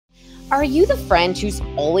Are you the friend who's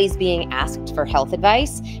always being asked for health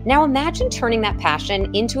advice? Now imagine turning that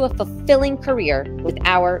passion into a fulfilling career with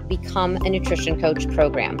our Become a Nutrition Coach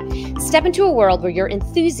program. Step into a world where your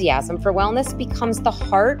enthusiasm for wellness becomes the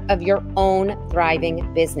heart of your own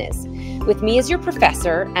thriving business. With me as your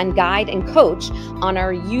professor and guide and coach on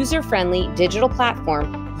our user-friendly digital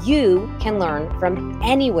platform, you can learn from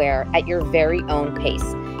anywhere at your very own pace.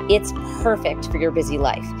 It's perfect for your busy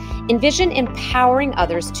life. Envision empowering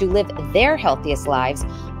others to live their healthiest lives,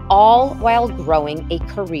 all while growing a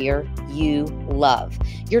career you love.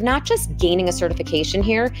 You're not just gaining a certification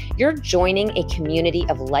here, you're joining a community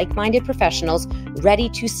of like-minded professionals ready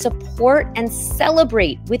to support and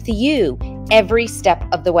celebrate with you every step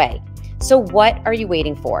of the way. So what are you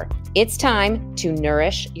waiting for? It's time to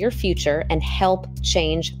nourish your future and help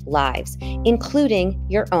change lives, including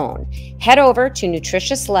your own. Head over to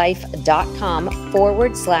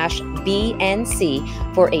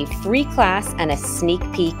nutritiouslife.com/BNC for a free class and a sneak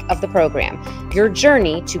peek of the program. Your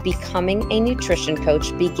journey to becoming a nutrition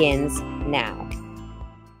coach begins now.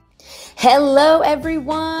 Hello,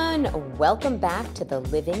 everyone. Welcome back to the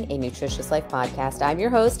Living a Nutritious Life podcast. I'm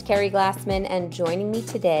your host, Keri Glassman, and joining me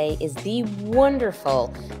today is the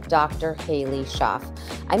wonderful Dr. Halie Schoff.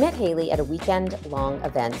 I met Halie at a weekend-long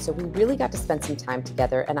event, so we really got to spend some time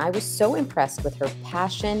together, and I was so impressed with her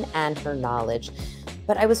passion and her knowledge.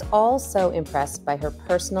 But I was also impressed by her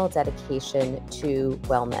personal dedication to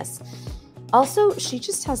wellness. Also, she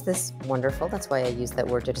just has this wonderful, that's why I use that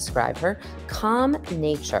word to describe her, calm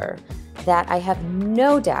nature that I have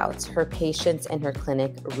no doubts her patients in her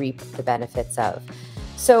clinic reap the benefits of.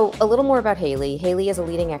 So a little more about Halie. Halie is a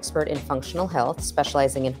leading expert in functional health,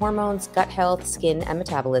 specializing in hormones, gut health, skin, and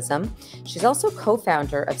metabolism. She's also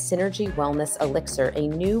co-founder of Synergy Wellness Elixir, a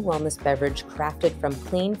new wellness beverage crafted from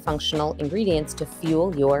clean, functional ingredients to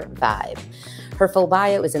fuel your vibe. Her full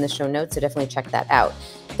bio is in the show notes, so definitely check that out.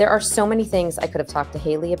 There are so many things I could have talked to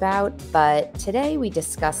Halie about, but today we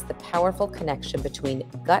discuss the powerful connection between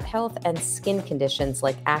gut health and skin conditions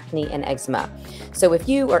like acne and eczema. So if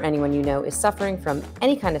you or anyone you know is suffering from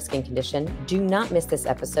any kind of skin condition, do not miss this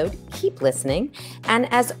episode. Keep listening. And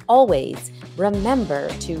as always, remember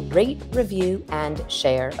to rate, review, and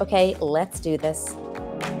share. Okay, let's do this.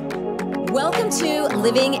 Welcome to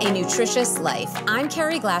Living a Nutritious Life. I'm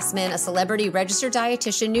Keri Glassman, a celebrity registered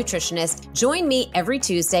dietitian nutritionist. Join me every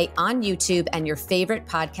Tuesday on YouTube and your favorite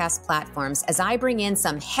podcast platforms as I bring in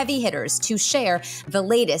some heavy hitters to share the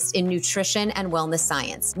latest in nutrition and wellness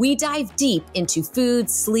science. We dive deep into food,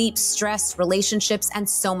 sleep, stress, relationships, and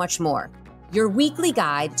so much more. Your weekly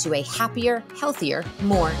guide to a happier, healthier,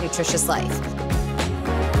 more nutritious life.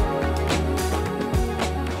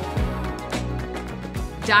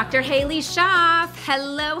 Dr. Halie Schoff,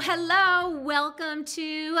 hello, hello. Welcome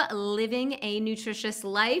to Living a Nutritious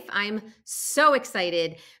Life. I'm so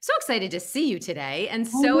excited to see you today and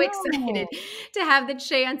so excited to have the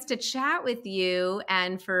chance to chat with you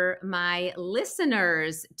and for my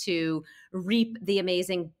listeners to reap the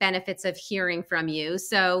amazing benefits of hearing from you.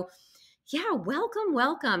 So yeah,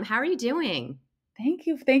 welcome. How are you doing? Thank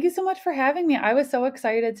you. Thank you so much for having me. I was so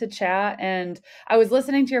excited to chat, and I was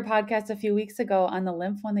listening to your podcast a few weeks ago on the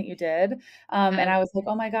lymph one that you did. And I was like,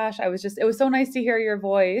 oh my gosh, it was so nice to hear your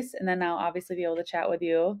voice. And then now obviously be able to chat with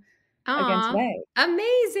you again today.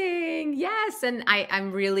 Amazing. Yes. And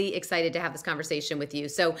I'm really excited to have this conversation with you.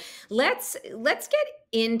 So let's get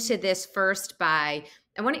into this first I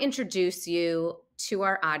want to introduce you to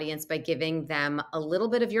our audience by giving them a little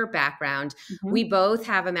bit of your background. Mm-hmm. We both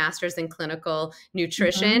have a master's in clinical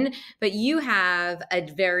nutrition, but you have a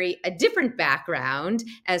different background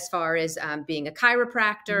as far as being a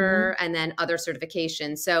chiropractor and then other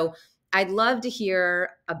certifications. So I'd love to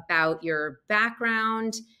hear about your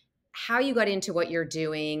background, how you got into what you're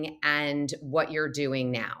doing and what you're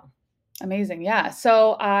doing now. Amazing. Yeah.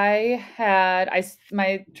 So my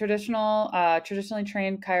traditionally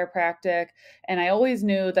trained chiropractic, and I always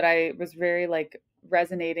knew that I was very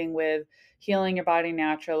resonating with healing your body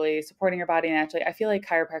naturally, supporting your body naturally. I feel like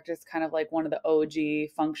chiropractic is kind of like one of the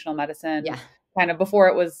OG functional medicine, kind of before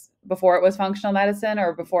it was functional medicine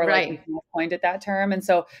or before we coined it that term. And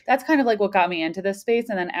so that's kind of like what got me into this space.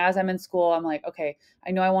 And then as I'm in school, I'm like, okay,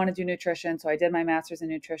 I know I want to do nutrition. So I did my master's in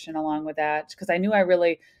nutrition along with that because I knew I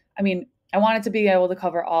wanted to be able to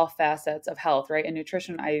cover all facets of health, right? And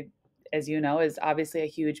nutrition, as you know, is obviously a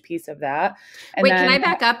huge piece of that. And can I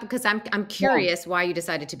back up? Because I'm curious why you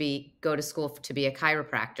decided to go to school to be a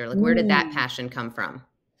chiropractor. Like, where did that passion come from?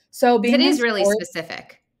 So it is really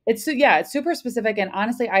specific. It's super specific. And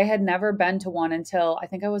honestly, I had never been to one until I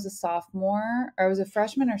think I was a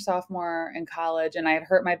freshman or sophomore in college, and I had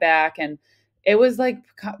hurt my back, and it was like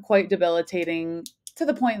quite debilitating to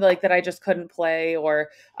the point like that I just couldn't play, or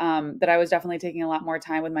that I was definitely taking a lot more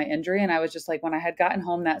time with my injury. And I was just like, when I had gotten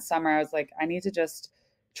home that summer, I was like, I need to just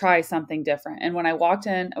try something different. And when I walked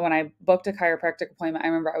in, when I booked a chiropractic appointment, I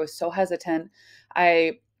remember I was so hesitant.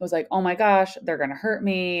 I was like, oh my gosh, they're going to hurt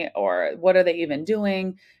me, or what are they even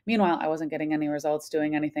doing? Meanwhile, I wasn't getting any results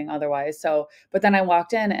doing anything otherwise. So, but then I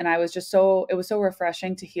walked in and I was just it was so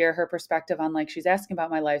refreshing to hear her perspective on, like, she's asking about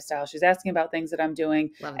my lifestyle. She's asking about things that I'm doing.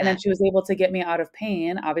 Love And then that. she was able to get me out of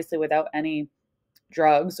pain, obviously without any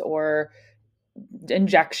drugs or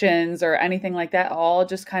injections or anything like that, all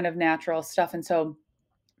just kind of natural stuff. And so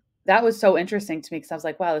that was so interesting to me, because I was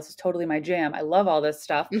like, wow, this is totally my jam. I love all this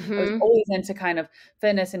stuff. I was Mm-hmm. always into kind of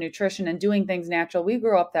fitness and nutrition and doing things natural. We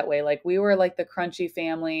grew up that way. Like, we were like the crunchy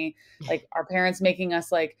family, like our parents making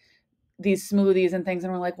us like these smoothies and things.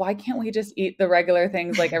 And we're like, why can't we just eat the regular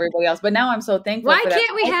things like everybody else? But now I'm so thankful Why for that.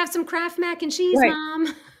 can't we have some Kraft mac and cheese, Right.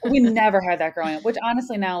 Mom? We never had that growing up, which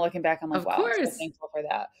honestly, now looking back, I'm like, Of wow, I'm so course. thankful for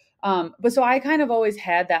that. But so I kind of always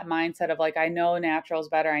had that mindset of like, I know natural is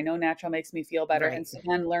better. I know natural makes me feel better. Right. And so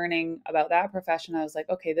then learning about that profession, I was like,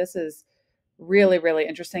 okay, this is really, really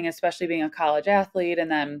interesting, especially being a college athlete.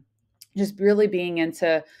 And then just really being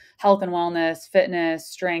into health and wellness, fitness,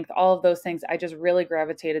 strength, all of those things. I just really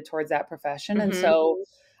gravitated towards that profession. And Mm-hmm. so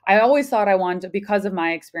I always thought I wanted to, because of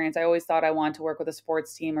my experience, I always thought I wanted to work with a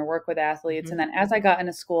sports team or work with athletes. Mm-hmm. And then as I got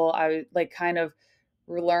into school, I like kind of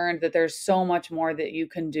learned that there's so much more that you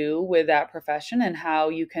can do with that profession, and how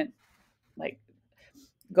you can, like,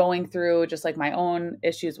 going through just like my own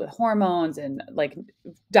issues with hormones and like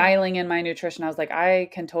dialing in my nutrition. I was like, I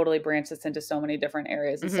can totally branch this into so many different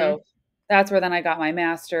areas. And Mm-hmm. so that's where then I got my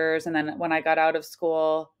master's. And then when I got out of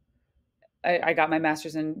school, I got my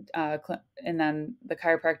master's in, and then the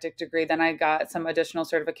chiropractic degree. Then I got some additional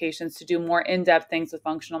certifications to do more in-depth things with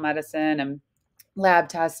functional medicine and lab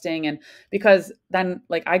testing. And because then,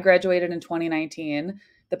 like, I graduated in 2019,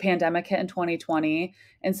 the pandemic hit in 2020.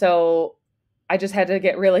 And so I just had to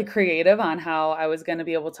get really creative on how I was going to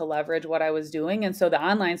be able to leverage what I was doing. And so the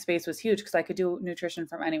online space was huge, because I could do nutrition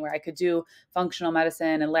from anywhere. I could do functional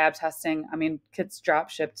medicine and lab testing. I mean, kits drop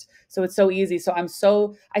shipped. So it's so easy.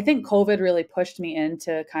 So I think COVID really pushed me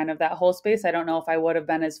into kind of that whole space. I don't know if I would have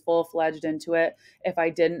been as full-fledged into it if I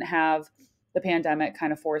didn't have the pandemic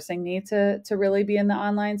kind of forcing me to really be in the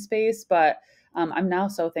online space. But I'm now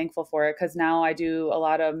so thankful for it, because now I do a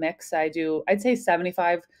lot of mix. I'd say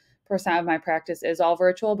 75% of my practice is all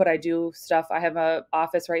virtual, but I do stuff. I have an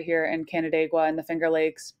office right here in Canandaigua in the Finger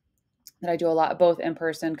Lakes that I do a lot, both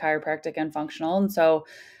in-person chiropractic and functional. And so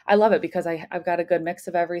I love it, because I've got a good mix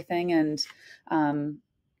of everything. And I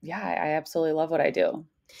absolutely love what I do.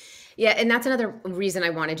 Yeah. And that's another reason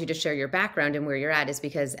I wanted you to share your background and where you're at, is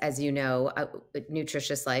because, as you know,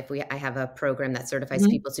 Nutritious Life, I have a program that certifies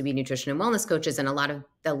people to be nutrition and wellness coaches. And a lot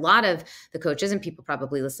of the coaches, and people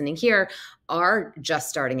probably listening here, are just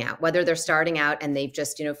starting out, whether they're starting out and they've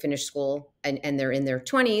just, finished school and they're in their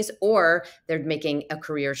 20s, or they're making a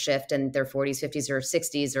career shift in their 40s, 50s, or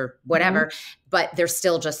 60s, or whatever, but they're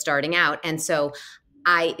still just starting out. And so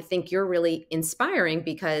I think you're really inspiring,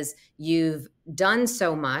 because you've done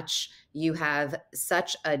so much. You have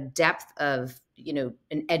such a depth of,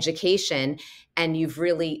 an education, and you've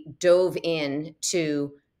really dove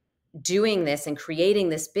into doing this and creating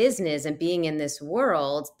this business and being in this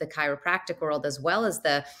world, the chiropractic world, as well as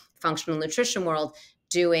the functional nutrition world,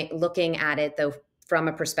 looking at it though from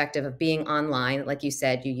a perspective of being online. Like you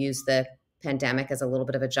said, you use the pandemic as a little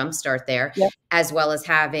bit of a jumpstart there, as well as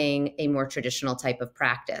having a more traditional type of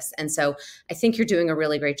practice. And so I think you're doing a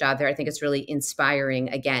really great job there. I think it's really inspiring,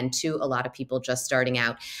 again, to a lot of people just starting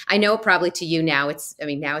out. I know probably to you now it's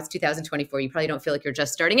 2024. You probably don't feel like you're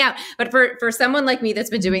just starting out, but for someone like me that's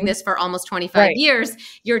been doing this for almost 25 years,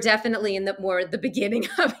 you're definitely in the beginning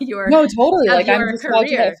of your No, totally. Like, I'm just career. about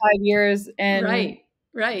to hit 5 years and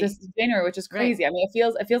Right. This is January, which is crazy. I mean,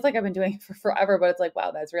 it feels like I've been doing it for forever, but it's like,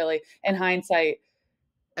 wow, that's really, in hindsight,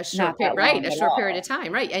 a short period of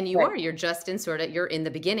time. Right. And you're just you're in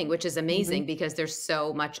the beginning, which is amazing, because there's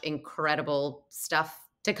so much incredible stuff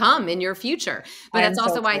to come in your future. But that's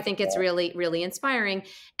also why I think it's really, really inspiring.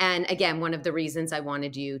 And again, one of the reasons I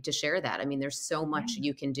wanted you to share that. I mean, there's so much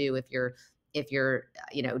you can do if you're,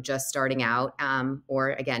 just starting out, or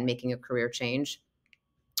again, making a career change,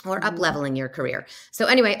 or up leveling your career. So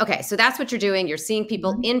anyway, okay. So that's what you're doing. You're seeing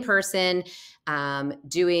people in person.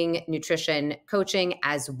 doing nutrition coaching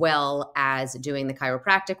as well as doing the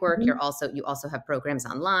chiropractic work. You also have programs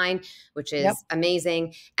online, which is Yep.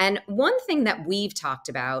 amazing. And one thing that we've talked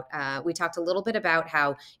about, we talked a little bit about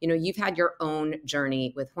how, you've had your own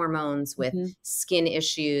journey with hormones, with skin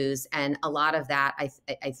issues, and a lot of that,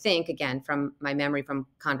 I think, again, from my memory from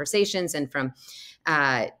conversations and from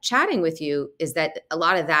chatting with you, is that a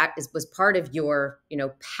lot of that was part of your,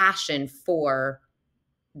 passion for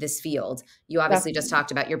this field. You obviously just talked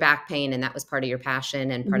about your back pain, and that was part of your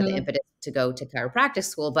passion and part of the impetus to go to chiropractic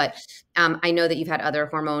school. But I know that you've had other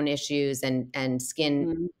hormone issues and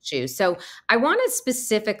skin issues. So I want to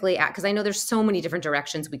specifically, because I know there's so many different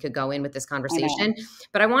directions we could go in with this conversation,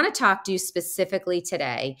 but I want to talk to you specifically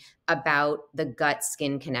today about the gut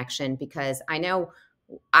skin connection, because I know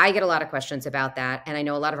I get a lot of questions about that. And I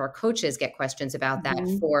know a lot of our coaches get questions about that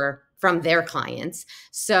from their clients.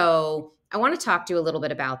 So I want to talk to you a little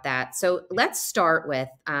bit about that. So let's start with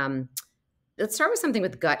something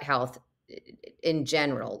with gut health in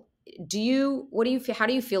general. How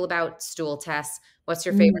do you feel about stool tests? What's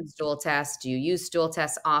your favorite stool test? Do you use stool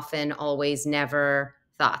tests often, always, never?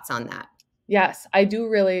 Thoughts on that? Yes, I do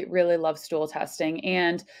really, really love stool testing.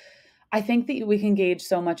 And I think that we can gauge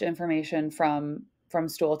so much information from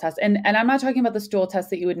stool tests. And I'm not talking about the stool tests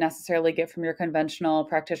that you would necessarily get from your conventional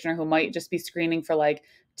practitioner who might just be screening for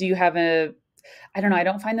do you have I don't know. I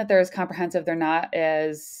don't find that they're as comprehensive. They're not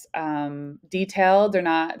as detailed. They're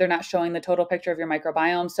not showing the total picture of your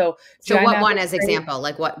microbiome. So what one as example?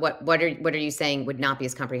 Like what are you saying would not be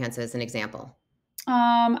as comprehensive as an example?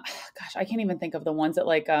 Gosh, I can't even think of the ones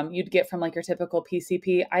that you'd get from your typical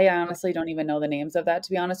PCP. I honestly don't even know the names of that, to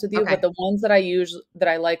be honest with you. Okay. But the ones that I use that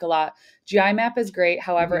I like a lot, GI map is great.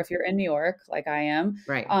 However, if you're in New York, like I am,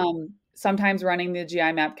 right. Sometimes running the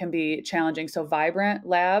GI map can be challenging. So Vibrant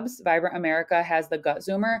America has the gut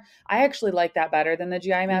zoomer. I actually like that better than the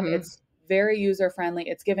GI map. It's very user-friendly.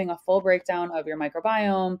 It's giving a full breakdown of your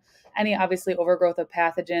microbiome, any obviously overgrowth of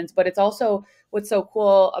pathogens, but it's also what's so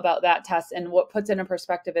cool about that test and what puts it in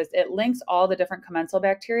perspective is it links all the different commensal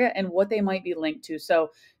bacteria and what they might be linked to.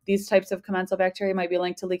 So these types of commensal bacteria might be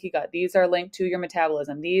linked to leaky gut. These are linked to your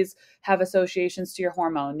metabolism. These have associations to your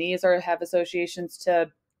hormone. These have associations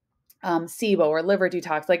to SIBO or liver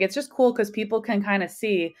detox. It's just cool because people can kind of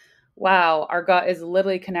see, wow, our gut is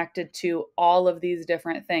literally connected to all of these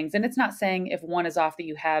different things. And it's not saying if one is off that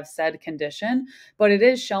you have said condition, but it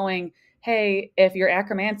is showing, hey, if your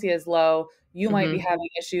akkermansia is low, you might be having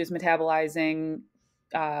issues metabolizing,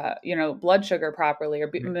 blood sugar properly or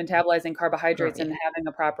metabolizing carbohydrates and having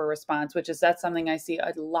a proper response, that's something I see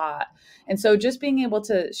a lot. And so just being able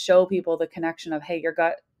to show people the connection of, hey, your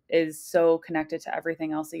gut is so connected to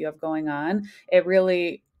everything else that you have going on. It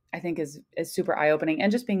really, I think is super eye-opening.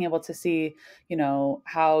 And just being able to see,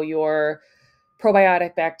 how your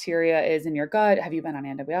probiotic bacteria is in your gut. Have you been on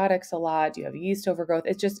antibiotics a lot? Do you have yeast overgrowth?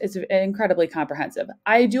 It's incredibly comprehensive.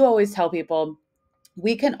 I do always tell people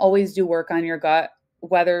we can always do work on your gut,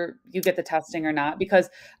 whether you get the testing or not, because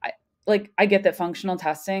I get that functional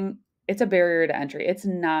testing, it's a barrier to entry. It's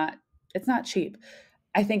not cheap.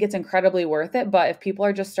 I think it's incredibly worth it. But if people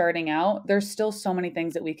are just starting out, there's still so many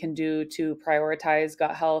things that we can do to prioritize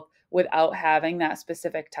gut health without having that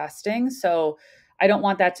specific testing. So I don't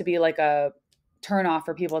want that to be a turn off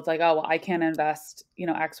for people. It's oh, well, I can't invest,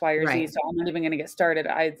 X, Y, or Z. So I'm not even going to get started.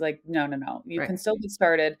 No. You can still get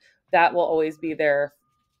started. That will always be there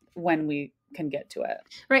when we can get to it.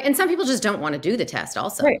 Right. And some people just don't want to do the test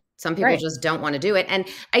also. Right. Some people just don't want to do it. And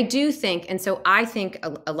I do think, and so I think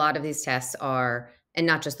a lot of these tests are, and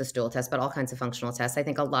not just the stool test, but all kinds of functional tests. I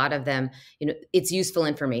think a lot of them, it's useful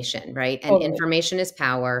information, right? And information is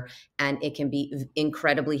power, and it can be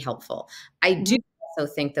incredibly helful. I do also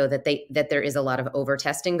think though that there is a lot of over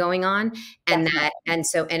testing going on, and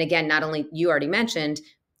and again, not only you already mentioned,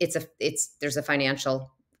 there's a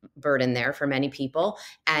financial burden there for many people,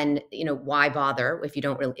 and why bother if you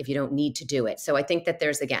don't need to do it. So I think that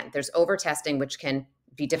there's over testing, which can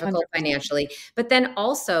be difficult 100%. Financially, but then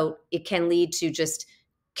also it can lead to just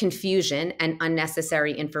confusion and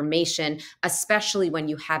unnecessary information, especially when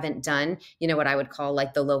you haven't done, what I would call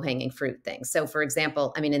the low-hanging fruit things. So for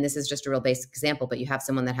example, and this is just a real basic example, but you have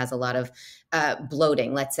someone that has a lot of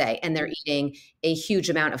bloating, let's say, and they're eating a huge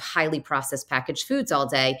amount of highly processed packaged foods all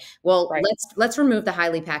day. Well, let's remove the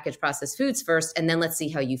highly packaged processed foods first, and then let's see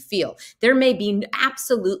how you feel. There may be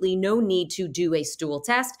absolutely no need to do a stool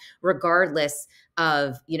test, regardless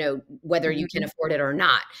of, whether you can afford it or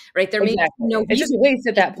not, right? There may be no, it's just a waste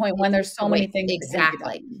at that point when there's so many things.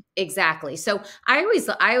 Exactly. So I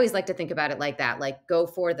always like to think about it like that, go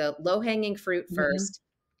for the low hanging fruit first,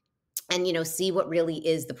 and, see what really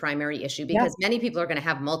is the primary issue, because many people are going to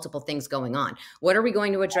have multiple things going on. What are we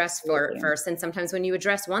going to address Absolutely. first? And sometimes when you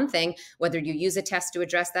address one thing, whether you use a test to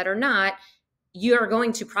address that or not, you're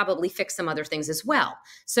going to probably fix some other things as well.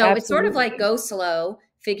 So it's sort of like go slow,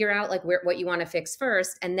 figure out like what you want to fix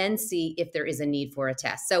first, and then see if there is a need for a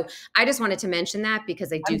test. So I just wanted to mention that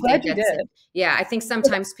because I do I'm think glad you did. I think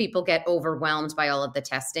sometimes people get overwhelmed by all of the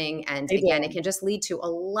testing. And They again, do. it can just lead to a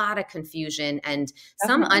lot of confusion and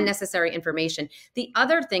some Definitely. unnecessary information. The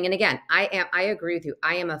other thing, and again, I agree with you.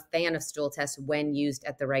 I am a fan of stool tests when used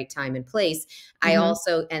at the right time and place. I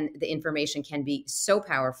also, and the information can be so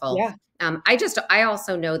powerful. Yeah. I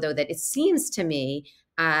also know though that it seems to me,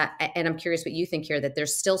 and I'm curious what you think here, that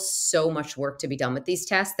there's still so much work to be done with these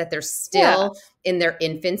tests, that they're still in their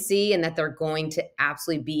infancy, and that they're going to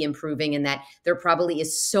absolutely be improving, and that there probably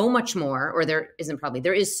is so much more, or there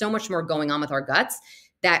is so much more going on with our guts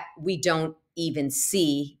that we don't even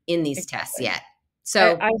see in these tests yet.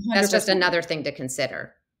 So that's just another thing to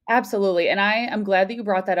consider. Absolutely. And I am glad that you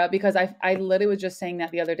brought that up, because I literally was just saying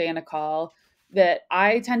that the other day in a call, that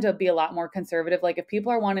I tend to be a lot more conservative. Like if people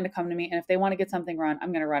are wanting to come to me and if they want to get something run,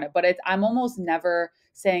 I'm going to run it. But I'm almost never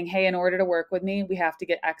saying, hey, in order to work with me, we have to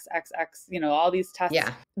get XXX, all these tests.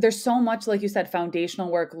 Yeah. There's so much, like you said, foundational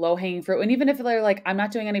work, low hanging fruit. And even if they're like, I'm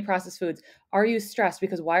not doing any processed foods, are you stressed?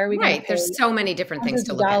 Because why are we going to pay There's so many different things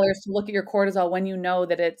to look at. $100 to look at your cortisol when you know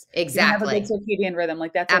that it's exactly. You don't have a good circadian rhythm.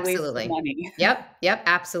 Like that's a waste of money. Yep.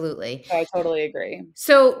 Absolutely. I totally agree.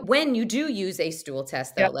 So when you do use a stool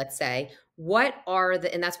test, though, let's say, what are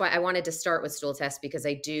and that's why I wanted to start with stool tests, because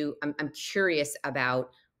I'm curious about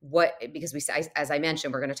because as I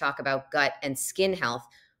mentioned, we're going to talk about gut and skin health.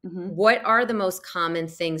 What are the most common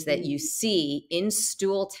things that you see in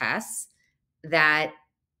stool tests that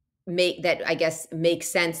I guess make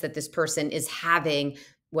sense that this person is having,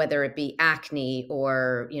 whether it be acne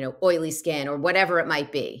or, oily skin or whatever it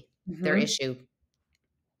might be, their issue?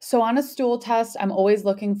 So on a stool test, I'm always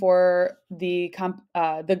looking for the gut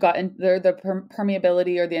and the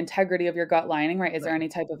permeability or the integrity of your gut lining, right? Is there any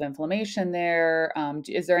type of inflammation there?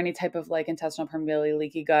 Is there any type of like intestinal permeability,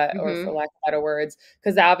 leaky gut, or for lack of better words?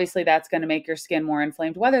 Because obviously that's going to make your skin more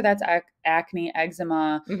inflamed, whether that's acne,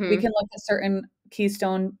 eczema. We can look at certain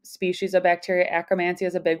keystone species of bacteria. Akkermansia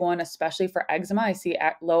is a big one, especially for eczema. I see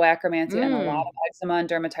low Akkermansia in a lot of eczema and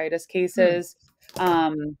dermatitis cases.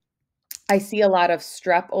 I see a lot of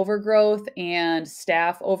strep overgrowth and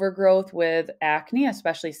staph overgrowth with acne,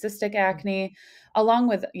 especially cystic acne, along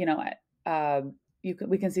with,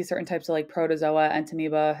 we can see certain types of like protozoa,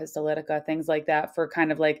 entamoeba, histolytica, things like that for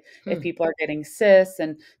kind of like if people are getting cysts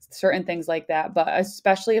and certain things like that. But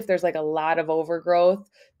especially if there's like a lot of overgrowth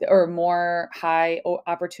or more high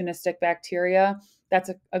opportunistic bacteria, that's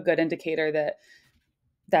a good indicator that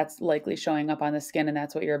that's likely showing up on the skin, and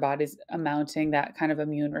that's what your body's mounting that kind of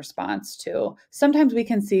immune response to. Sometimes we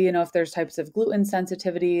can see, if there's types of gluten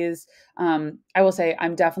sensitivities. I will say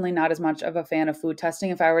I'm definitely not as much of a fan of food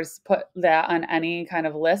testing. If I were to put that on any kind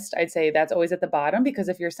of list, I'd say that's always at the bottom, because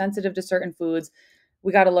if you're sensitive to certain foods,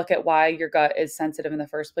 we got to look at why your gut is sensitive in the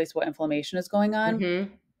first place, what inflammation is going on.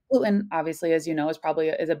 Gluten, obviously, as you know, is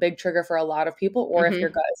a big trigger for a lot of people, or if your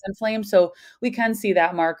gut is inflamed. So we can see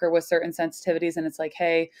that marker with certain sensitivities, and it's like,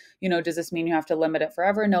 hey, does this mean you have to limit it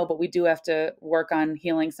forever? No, but we do have to work on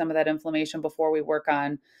healing some of that inflammation before we work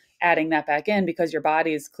on adding that back in, because your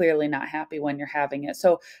body is clearly not happy when you're having it.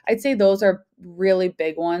 So I'd say those are really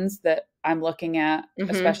big ones that I'm looking at,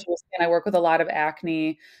 especially with skin. I work with a lot of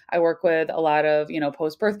acne. I work with a lot of,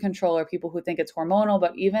 post-birth control, or people who think it's hormonal,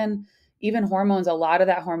 but even hormones, a lot of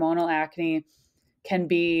that hormonal acne can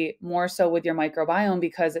be more so with your microbiome,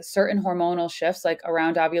 because it's certain hormonal shifts, like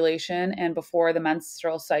around ovulation and before the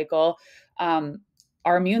menstrual cycle.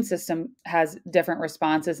 Our immune system has different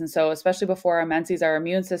responses. And so especially before our menses, our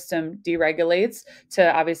immune system deregulates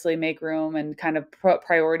to obviously make room and kind of put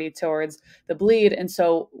priority towards the bleed. And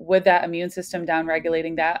so with that immune system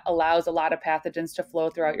downregulating, that allows a lot of pathogens to flow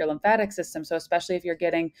throughout your lymphatic system. So especially if you're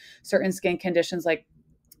getting certain skin conditions like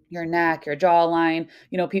your neck, your jawline,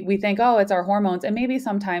 we think, oh, it's our hormones. And maybe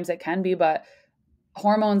sometimes it can be, but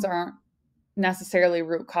hormones aren't necessarily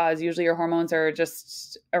root cause. Usually your hormones are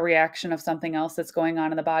just a reaction of something else that's going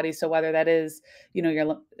on in the body. So whether that is,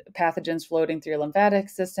 your pathogens floating through your lymphatic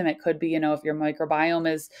system, it could be, if your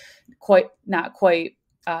microbiome is not quite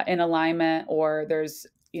in alignment, or there's,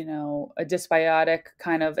 a dysbiotic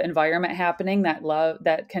kind of environment happening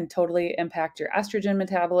that can totally impact your estrogen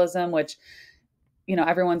metabolism, which,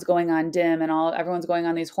 everyone's going on DIM and everyone's going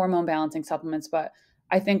on these hormone balancing supplements. But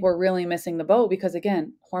I think we're really missing the boat, because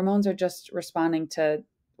again, hormones are just responding to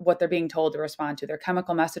what they're being told to respond to. They're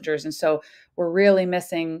chemical messengers. And so we're really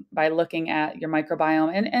missing by looking at your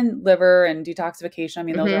microbiome and liver and detoxification. I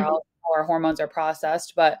mean, those are all how our hormones are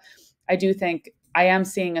processed. But I do think I am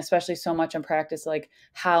seeing, especially so much in practice, like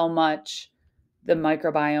how much the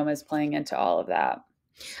microbiome is playing into all of that.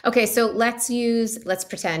 Okay, so let's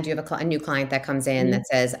pretend you have a new client that comes in that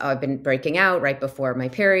says, oh, I've been breaking out right before my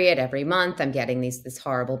period every month. I'm getting these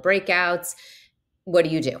horrible breakouts. What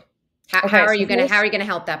do you do? How are you going to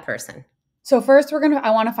help that person? So first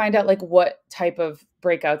I want to find out like what type of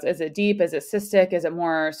breakouts. Is it deep? Is it cystic? Is it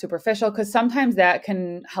more superficial? Because sometimes that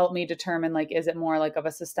can help me determine, like, is it more like of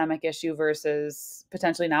a systemic issue versus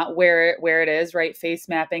potentially not, where it is, right? Face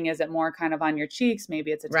mapping. Is it more kind of on your cheeks?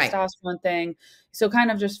 Maybe it's a testosterone thing. So kind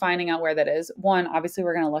of just finding out where that is. One, obviously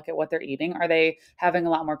we're going to look at what they're eating. Are they having a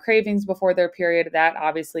lot more cravings before their period? That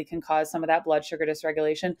obviously can cause some of that blood sugar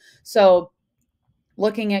dysregulation. So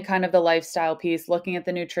looking at kind of the lifestyle piece, looking at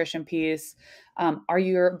the nutrition piece. Are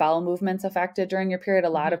your bowel movements affected during your period? A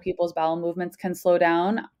lot of people's bowel movements can slow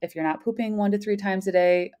down. If you're not pooping 1 to 3 times a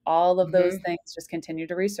day, all of those things just continue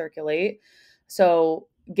to recirculate. So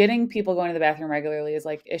getting people going to the bathroom regularly is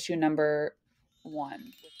like issue number 1.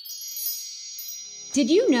 Did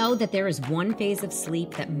you know that there is one phase of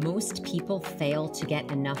sleep that most people fail to get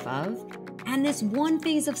enough of? And this one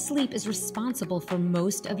phase of sleep is responsible for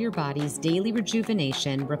most of your body's daily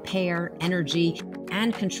rejuvenation, repair, energy,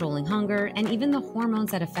 and controlling hunger, and even the hormones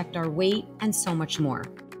that affect our weight, and so much more.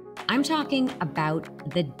 I'm talking about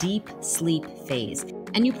the deep sleep phase.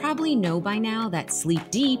 And you probably know by now that sleep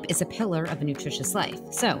deep is a pillar of a nutritious life.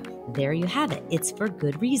 So there you have it. It's for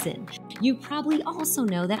good reason. You probably also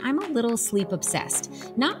know that I'm a little sleep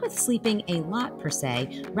obsessed, not with sleeping a lot per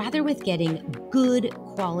se, rather with getting good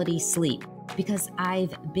quality sleep, because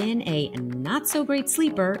I've been a not so great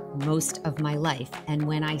sleeper most of my life. And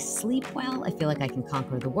when I sleep well, I feel like I can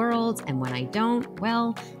conquer the world. And when I don't,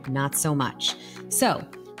 well, not so much. So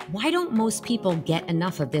why don't most people get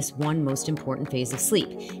enough of this one most important phase of sleep?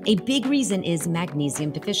 A big reason is magnesium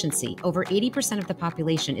deficiency. Over 80% of the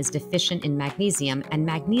population is deficient in magnesium, and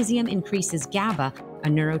magnesium increases GABA, a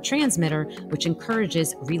neurotransmitter, which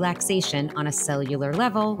encourages relaxation on a cellular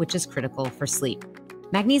level, which is critical for sleep.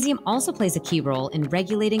 Magnesium also plays a key role in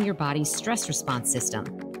regulating your body's stress response system.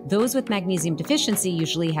 Those with magnesium deficiency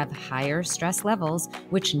usually have higher stress levels,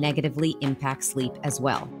 which negatively impact sleep as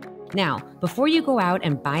well. Now, before you go out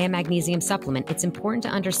and buy a magnesium supplement, it's important to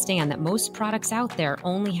understand that most products out there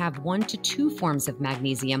only have 1 to 2 forms of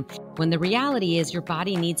magnesium, when the reality is your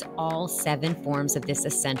body needs all 7 forms of this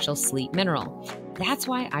essential sleep mineral. That's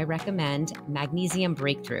why I recommend Magnesium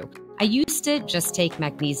Breakthrough. I used to just take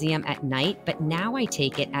magnesium at night, but now I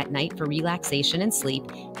take it at night for relaxation and sleep,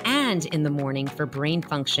 and in the morning for brain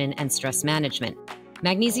function and stress management.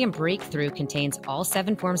 Magnesium Breakthrough contains all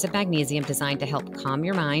 7 forms of magnesium designed to help calm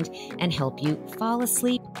your mind and help you fall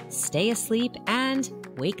asleep, stay asleep, and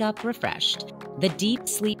wake up refreshed. The deep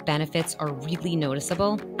sleep benefits are really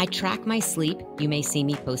noticeable. I track my sleep. You may see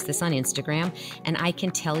me post this on Instagram, and I can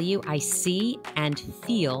tell you I see and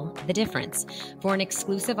feel the difference. For an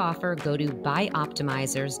exclusive offer, go to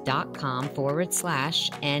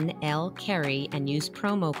buyoptimizers.com/NL Keri and use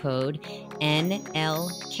promo code NL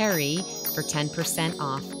Keri for 10%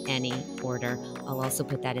 off any order. I'll also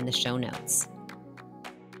put that in the show notes.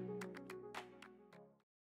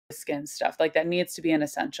 Skin stuff, like that needs to be an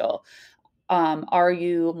essential. Are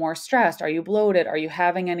you more stressed? Are you bloated? Are you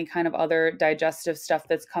having any kind of other digestive stuff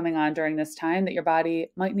that's coming on during this time that your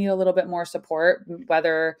body might need a little bit more support,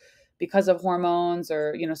 whether because of hormones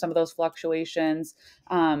or, some of those fluctuations?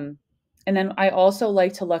 And then I also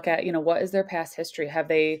like to look at, what is their past history? Have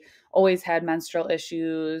they always had menstrual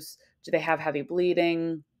issues? Do they have heavy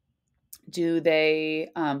bleeding? Do they,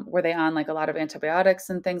 were they on like a lot of antibiotics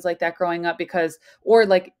and things like that growing up? Or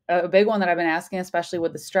like a big one that I've been asking, especially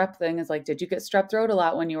with the strep thing, is like, did you get strep throat a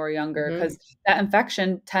lot when you were younger? Because that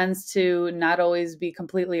infection tends to not always be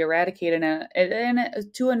completely eradicated.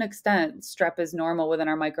 And to an extent, strep is normal within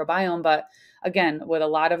our microbiome. But again, with a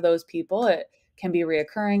lot of those people, it can be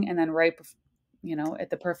reoccurring. And then at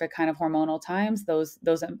the perfect kind of hormonal times, those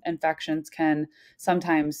infections can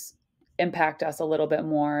sometimes impact us a little bit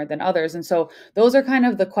more than others. And so those are kind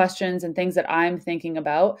of the questions and things that I'm thinking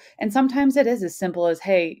about. And sometimes it is as simple as,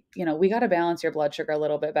 hey, we got to balance your blood sugar a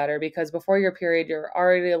little bit better, because before your period, you're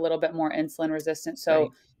already a little bit more insulin resistant.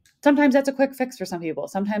 So sometimes that's a quick fix for some people.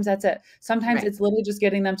 Sometimes that's it. Sometimes it's literally just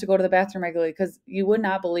getting them to go to the bathroom regularly, because you would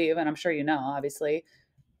not believe, and I'm sure obviously,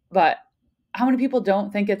 but how many people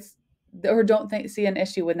don't see an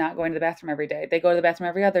issue with not going to the bathroom every day? They go to the bathroom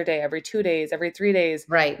every other day, every 2 days, every 3 days.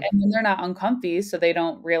 Right. And then they're not uncomfy, so they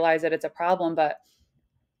don't realize that it's a problem. But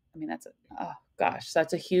I mean, that's, oh gosh,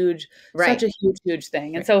 that's a huge, Right. such a huge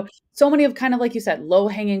thing. And Right. so many of, kind of like you said, low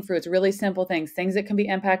hanging fruits, really simple things that can be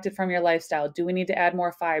impacted from your lifestyle. Do we need to add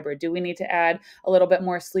more fiber? Do we need to add a little bit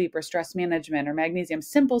more sleep or stress management or magnesium?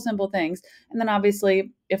 Simple things. And then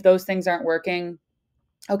obviously, if those things aren't working,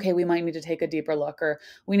 okay, we might need to take a deeper look, or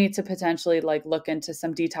we need to potentially like look into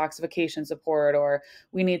some detoxification support, or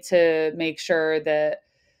we need to make sure that,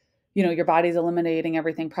 you know, your body's eliminating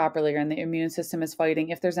everything properly and the immune system is fighting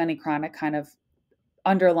if there's any chronic kind of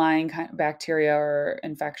underlying kind of bacteria or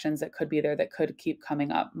infections that could be there that could keep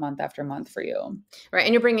coming up month after month for you. Right.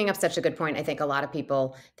 And you're bringing up such a good point. I think a lot of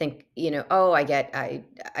people think, oh,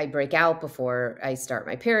 I break out before I start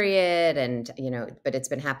my period and, but it's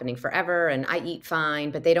been happening forever and I eat fine,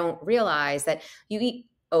 but they don't realize that you eat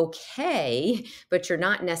okay, but you're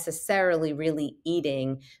not necessarily really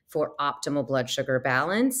eating for optimal blood sugar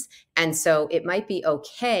balance. And so it might be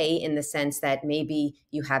okay in the sense that maybe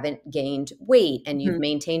you haven't gained weight and you've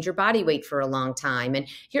maintained your body weight for a long time and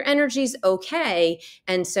your energy's okay.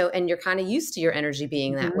 And you're kind of used to your energy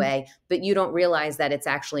being that way, but you don't realize that it's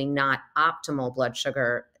actually not optimal blood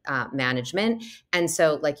sugar management. And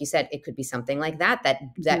so, like you said, it could be something like that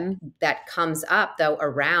comes up though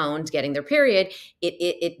around getting their period.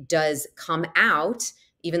 It does come out,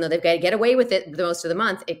 even though they've got to get away with it the most of the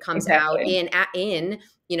month. It comes out in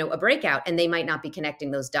a breakout, and they might not be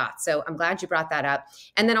connecting those dots. So I'm glad you brought that up.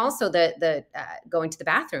 And then also the going to the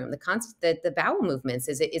bathroom, the bowel movements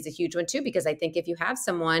is a huge one too, because I think if you have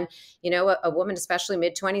someone, a woman, especially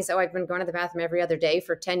mid-20s, oh, I've been going to the bathroom every other day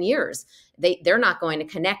for 10 years. They're not going to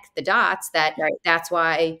connect the dots that's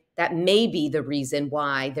why that may be the reason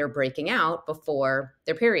why they're breaking out before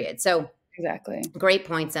their period. So Exactly. great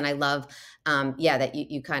points. And I love, that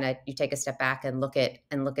you take a step back and look at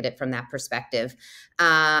it from that perspective.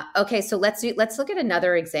 Okay. So let's look at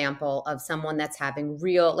another example of someone that's having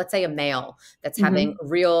let's say a male that's having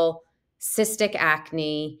real cystic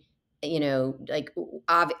acne, like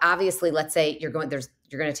obviously, let's say you're going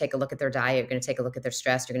to take a look at their diet, you're going to take a look at their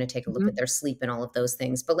stress, you're going to take a look at their sleep and all of those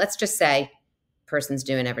things. But let's just say person's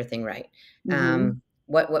doing everything right.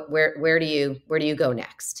 Where do you go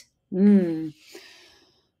next? I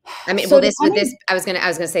mean, So with this, I was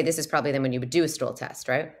gonna say this is probably then when you would do a stool test,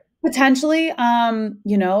 right? Potentially,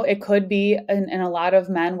 it could be in a lot of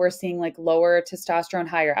men, we're seeing like lower testosterone,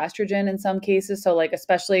 higher estrogen in some cases. So like,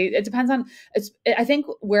 especially it depends on, I think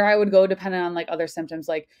where I would go depending on like other symptoms,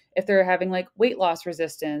 like if they're having like weight loss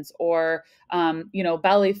resistance or,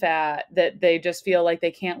 belly fat that they just feel like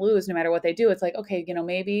they can't lose no matter what they do. It's like, okay,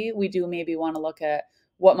 maybe we do want to look at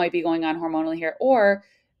what might be going on hormonally here, or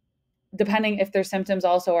depending if their symptoms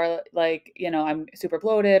also are like, I'm super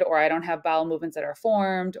bloated, or I don't have bowel movements that are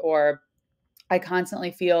formed, or I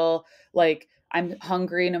constantly feel like I'm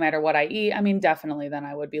hungry no matter what I eat. I mean, definitely then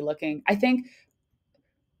I would be looking, I think,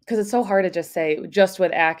 because it's so hard to just say, just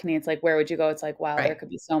with acne, it's like, where would you go? It's like, wow, Right. there could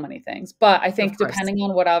be so many things. But I think Of course. depending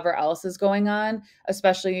on whatever else is going on,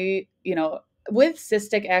 especially, with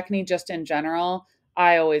cystic acne, just in general,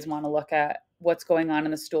 I always want to look at what's going on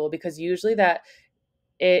in the stool, because usually that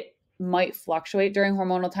it might fluctuate during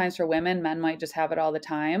hormonal times for women. Men might just have it all the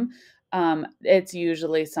time. It's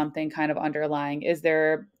usually something kind of underlying. Is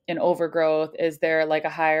there an overgrowth? Is there like a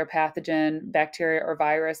higher pathogen, bacteria or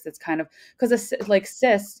virus that's kind of, because like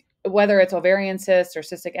cysts, whether it's ovarian cysts or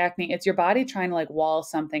cystic acne, it's your body trying to like wall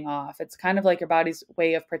something off. It's kind of like your body's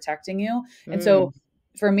way of protecting you. And so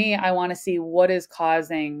for me, I want to see what is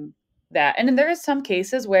causing that. And then there is some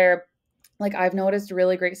cases where, like, I've noticed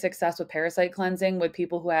really great success with parasite cleansing with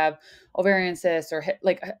people who have ovarian cysts or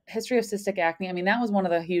like a history of cystic acne. I mean, that was one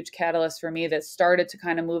of the huge catalysts for me that started to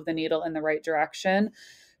kind of move the needle in the right direction.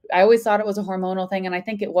 I always thought it was a hormonal thing, and I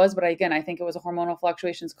think it was, but I think it was a hormonal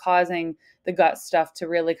fluctuations causing the gut stuff to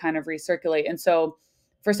really kind of recirculate. And so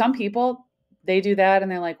for some people, they do that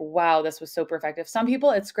and they're like, wow, this was super effective. Some people,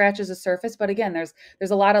 it scratches the surface, but again, there's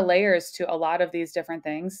a lot of layers to a lot of these different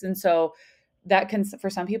things. And so that can, for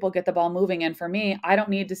some people, get the ball moving. And for me, I don't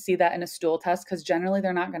need to see that in a stool test, because generally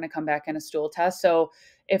they're not going to come back in a stool test. So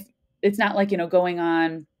if it's not like, going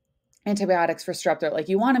on antibiotics for strep throat, like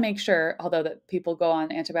you want to make sure, although that people go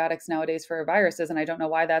on antibiotics nowadays for viruses, and I don't know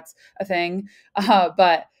why that's a thing,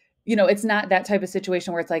 but it's not that type of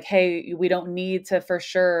situation where it's like, hey, we don't need to, for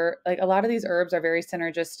sure. Like a lot of these herbs are very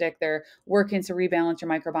synergistic. They're working to rebalance your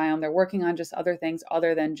microbiome. They're working on just other things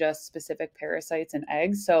other than just specific parasites and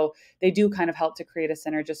eggs. So they do kind of help to create a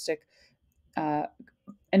synergistic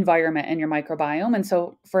environment in your microbiome. And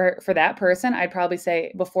so for that person, I'd probably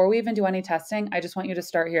say, before we even do any testing, I just want you to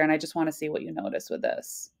start here, and I just want to see what you notice with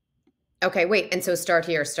this. Okay, wait. And so start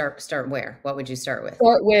here, start where? What would you start with?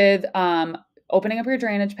 Start with opening up your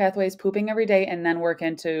drainage pathways, pooping every day, and then work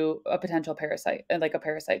into a potential parasite, like a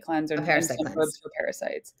parasite cleanse A and parasite some cleanse. herbs for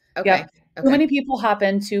parasites. Okay. Yep. Too Okay. many people hop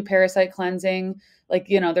into parasite cleansing. Like,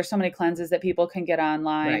 there's so many cleanses that people can get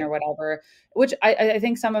online or Right. whatever, which I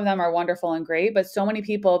think some of them are wonderful and great, but so many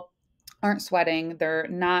people aren't sweating. They're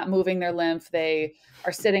not moving their lymph. They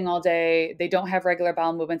are sitting all day. They don't have regular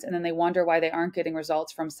bowel movements. And then they wonder why they aren't getting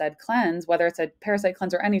results from said cleanse, whether it's a parasite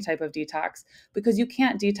cleanse or any type of detox, because you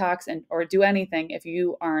can't detox or do anything if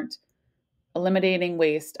you aren't eliminating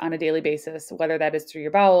waste on a daily basis, whether that is through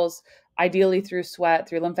your bowels, ideally through sweat,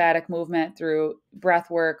 through lymphatic movement, through breath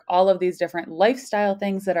work, all of these different lifestyle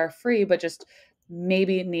things that are free, but just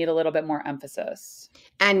maybe need a little bit more emphasis.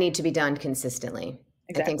 And need to be done consistently.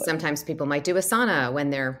 I think Exactly. sometimes people might do a sauna when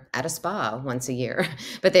they're at a spa once a year,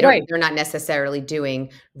 but Right. they're not necessarily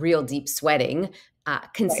doing real deep sweating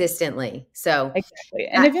Right. consistently. So Exactly.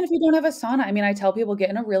 And that even if you don't have a sauna, I mean, I tell people get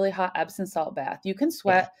in a really hot Epsom salt bath. You can yeah,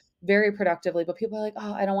 sweat very productively, but people are like,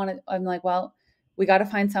 oh, I don't want to. I'm like, well, we got to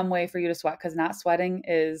find some way for you to sweat because not sweating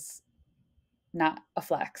is not a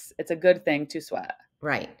flex. It's a good thing to sweat.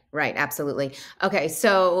 right, right, absolutely. Okay,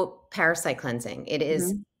 so parasite cleansing. It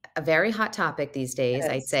is Mhm. a very hot topic these days,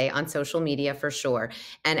 It I'd is. say on social media for sure.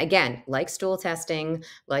 And again, like stool testing,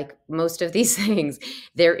 like most of these things,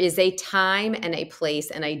 there is a time and a place.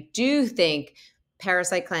 And I do think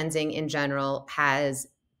parasite cleansing in general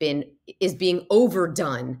been is being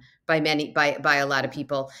overdone by a lot of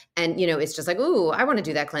people. And it's just like, ooh, I want to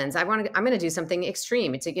do that cleanse. I'm going to do something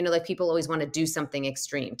extreme. It's like, like people always want to do something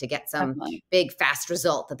extreme to get some Definitely. big fast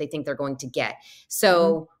result that they think they're going to get. Mhm.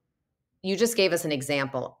 So you just gave us an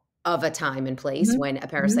example of a time and place Mhm. when a Mhm.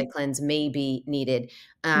 parasite cleanse may be needed.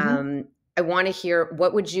 Mhm. I want to hear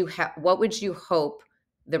what would you hope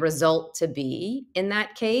the result to be in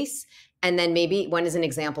that case? And then maybe one is an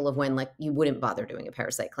example of when like you wouldn't bother doing a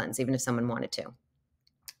parasite cleanse, even if someone wanted to.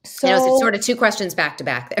 It's So, sort of two questions back to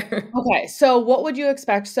back there. okay. So, what would you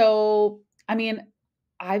expect? So, I mean,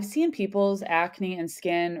 I've seen people's acne and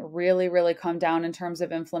skin really, really come down in terms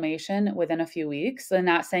of inflammation within a few weeks. And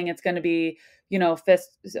not saying it's going to be,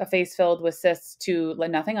 a face filled with cysts to like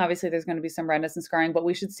nothing. Obviously, there's going to be some redness and scarring, but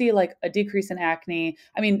we should see like a decrease in acne.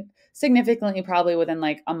 I mean, significantly, probably within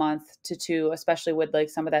like a month to two, especially with like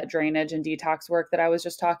some of that drainage and detox work that I was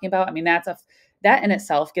just talking about. I mean, that in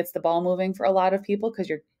itself gets the ball moving for a lot of people because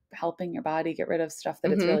you're helping your body get rid of stuff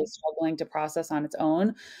that it's Hmm. really struggling to process on its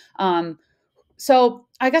own. Um, so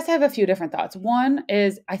I guess I have a few different thoughts. One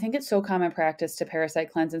is I think it's so common practice to parasite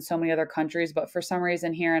cleanse in so many other countries, but for some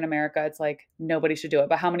reason here in America, it's like nobody should do it.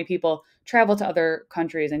 But how many people travel to other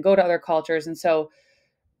countries and go to other cultures? And so,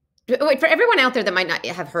 Wait, for everyone out there that might not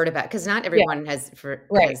have heard about, because not yeah, everyone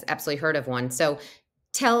right. has absolutely heard of one. So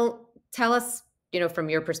tell us, from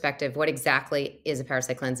your perspective, what exactly is a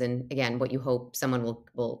parasite cleanse, and again, what you hope someone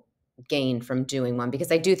will gain from doing one.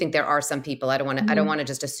 Because I do think there are some people. I don't Mhm. want to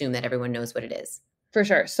just assume that everyone knows what it is. For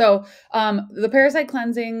sure. So, the parasite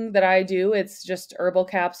cleansing that I do, it's just herbal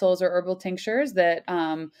capsules or herbal tinctures that,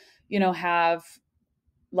 have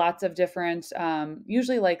lots of different,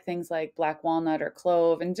 usually like things like black walnut or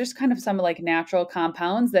clove, and just kind of some like natural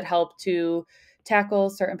compounds that help to tackle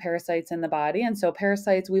certain parasites in the body. And so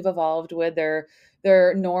parasites we've evolved with, they're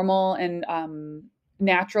normal and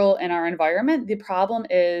natural in our environment. The problem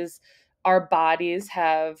is our bodies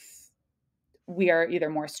we are either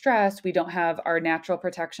more stressed, we don't have our natural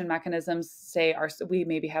protection mechanisms, say we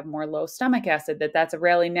maybe have more low stomach acid, that's a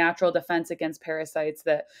really natural defense against parasites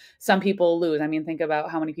that some people lose. I mean, think about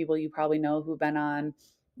how many people you probably know who've been on,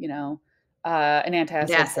 an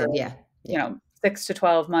antacid for, Acid, yeah, yeah. 6 to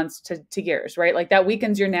 12 months to years, right? Like that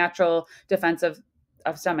weakens your natural defense of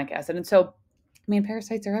stomach acid. And so, I mean,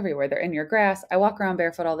 parasites are everywhere. They're in your grass. I walk around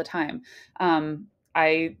barefoot all the time.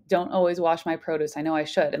 I don't always wash my produce. I know I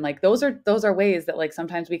should. And like those are ways that like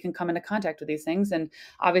sometimes we can come into contact with these things. And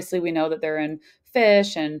obviously we know that they're in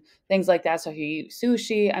fish and things like that. So if you eat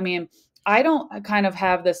sushi, I mean, I don't kind of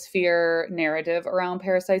have this fear narrative around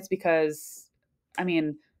parasites because I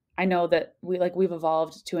mean, I know that we've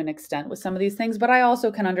evolved to an extent with some of these things, but I also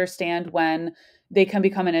can understand when they can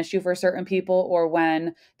become an issue for certain people or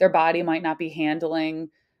when their body might not be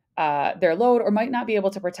handling their load or might not be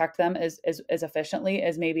able to protect them as efficiently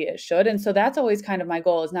as maybe it should. And so that's always kind of my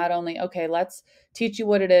goal is not only, okay, let's teach you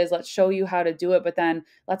what it is, let's show you how to do it, but then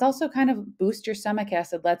let's also kind of boost your stomach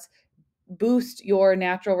acid. Let's boost your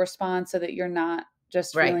natural response so that you're not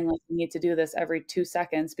just Right. feeling like you need to do this every 2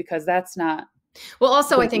 seconds because that's not Well,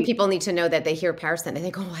 also, I think people need to know that they hear parasite and they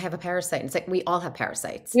think, "Oh, I have a parasite." And it's like we all have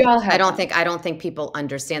parasites. We all I have don't them. think I don't think people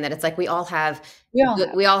understand that. It's like We all have.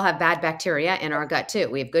 we all have bad bacteria in our gut too.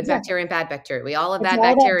 We have good Exactly. bacteria and bad bacteria. We all have It's bad all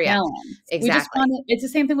that bacteria. balance. We just Exactly. want it. It's the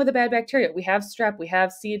same thing with the bad bacteria. We have strep, we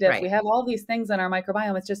have C. diff, Right. we have all these things in our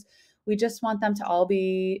microbiome. It's just, we just want them to all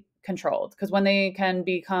be controlled, because when they can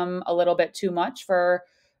become a little bit too much for,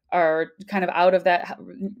 or kind of out of that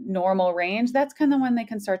normal range, that's kind of when they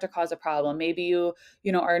can start to cause a problem. Maybe you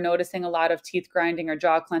know, are noticing a lot of teeth grinding or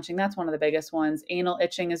jaw clenching. That's one of the biggest ones. Anal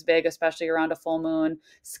itching is big, especially around a full moon.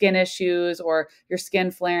 Skin issues, or your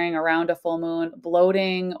skin flaring around a full moon.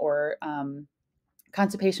 Bloating, or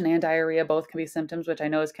constipation and diarrhea both can be symptoms, which I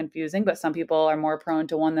know is confusing, but some people are more prone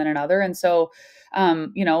to one than another. And so,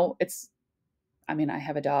 you know, I mean, I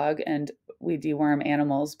have a dog and we deworm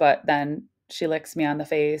animals, but then she licks me on the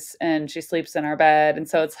face and she sleeps in our bed. And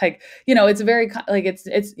so it's like, you know, it's very like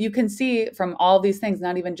you can see from all these things,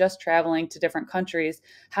 not even just traveling to different countries,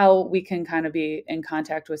 how we can kind of be in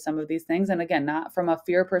contact with some of these things. And again, not from a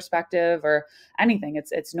fear perspective or anything.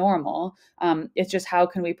 It's normal. It's just, how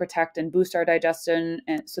can we protect and boost our digestion,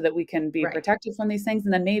 and so that we can be Right. protected from these things.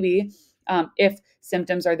 And then maybe if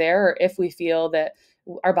symptoms are there, or if we feel that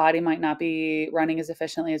our body might not be running as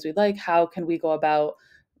efficiently as we'd like, how can we go about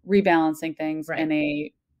rebalancing things Right. in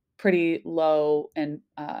a pretty low and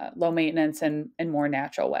low maintenance and more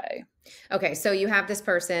natural way? Okay, so you have this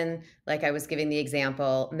person, like I was giving the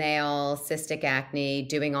example, male, cystic acne,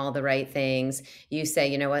 doing all the right things. You say,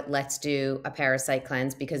 you know what, let's do a parasite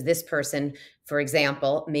cleanse, because this person, for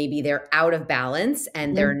example, maybe they're out of balance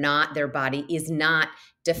and Mhm. their body is not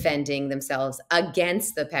defending themselves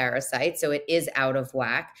against the parasite. So it is out of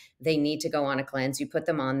whack. They need to go on a cleanse. You put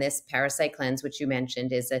them on this parasite cleanse, which you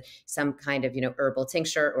mentioned is some kind of, herbal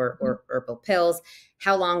tincture or herbal pills.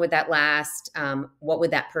 How long would that last? What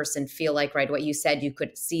would that person feel like? Right. What you said, you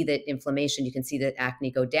could see that inflammation, you can see that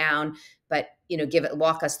acne go down, but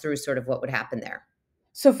walk us through sort of what would happen there.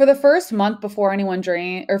 So for the first month before anyone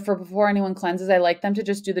before anyone cleanses, I like them to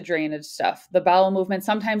just do the drainage stuff, the bowel movement.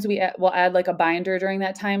 Sometimes we'll add like a binder during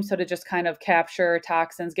that time, so to just kind of capture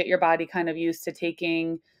toxins, get your body kind of used to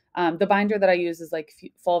taking. The binder that I use is like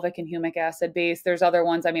fulvic and humic acid based. There's other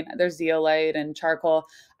ones. I mean, there's zeolite and charcoal.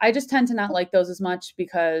 I just tend to not like those as much,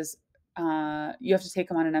 because you have to take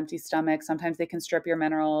them on an empty stomach. Sometimes they can strip your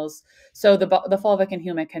minerals. So the fulvic and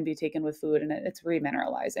humic can be taken with food, and it's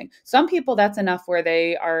remineralizing. Some people, that's enough where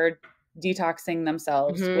they are detoxing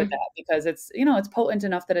themselves with Hmm. that, because it's potent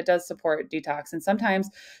enough that it does support detox. And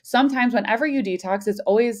sometimes whenever you detox, there's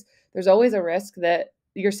always a risk that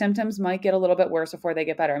your symptoms might get a little bit worse before they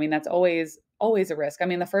get better. I mean, that's always a risk. I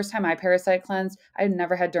mean, the first time I parasite cleansed, I had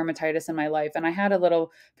never had dermatitis in my life, and I had a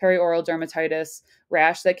little perioral dermatitis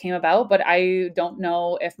rash that came about, but I don't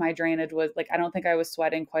know if my drainage was like, I don't think I was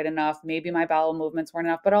sweating quite enough. Maybe my bowel movements weren't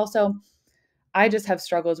enough, but also I just have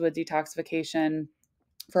struggles with detoxification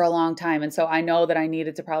for a long time. And so I know that I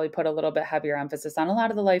needed to probably put a little bit heavier emphasis on a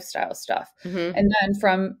lot of the lifestyle stuff. Hmm. And then,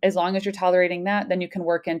 from as long as you're tolerating that, then you can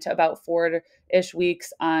work into about 4-ish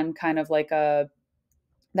weeks on kind of like that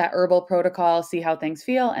herbal protocol, see how things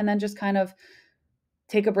feel, and then just kind of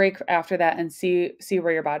take a break after that and see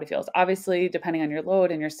where your body feels. Obviously, depending on your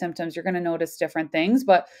load and your symptoms, you're going to notice different things,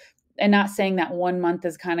 but, and not saying that 1 month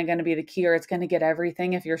is kind of going to be the key, or it's going to get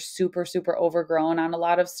everything if you're super super overgrown on a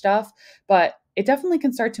lot of stuff, but it definitely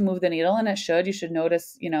can start to move the needle, and you should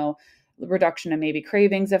notice, reduction in maybe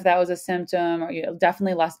cravings if that was a symptom, or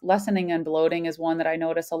definitely lessening and bloating is one that I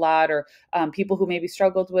notice a lot, or people who maybe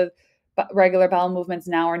struggled with regular bowel movements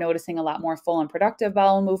now are noticing a lot more full and productive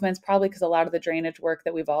bowel movements, probably because a lot of the drainage work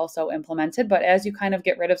that we've also implemented. But as you kind of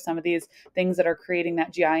get rid of some of these things that are creating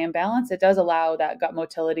that GI imbalance, it does allow that gut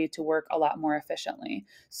motility to work a lot more efficiently.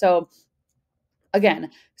 So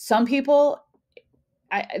again, some people,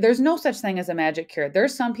 there's no such thing as a magic cure.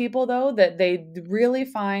 There's some people, though, that they really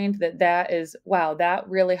find that is, wow, that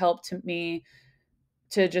really helped me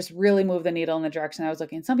to just really move the needle in the direction I was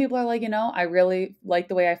looking. Some people are like, I really like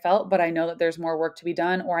the way I felt, but I know that there's more work to be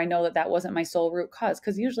done, or I know that wasn't my sole root cause.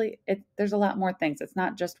 Because usually there's a lot more things. It's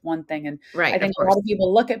not just one thing. And I Right. Of think a course. lot of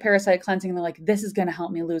people look at parasite cleansing and they're like, this is going to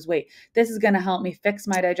help me lose weight. This is going to help me fix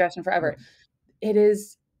my digestion forever. Right. It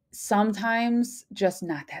is sometimes just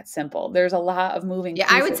not that simple. There's a lot of moving Yeah,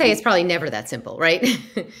 I would pieces. say it's probably never that simple, right?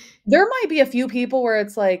 There might be a few people where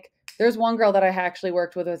it's like, there's one girl that I actually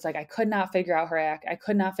worked with. It's like, I could not figure out her act. I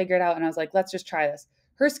could not figure it out. And I was like, let's just try this.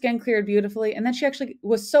 Her skin cleared beautifully. And then she actually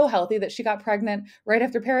was so healthy that she got pregnant right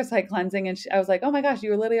after parasite cleansing. And I was like, oh my gosh, you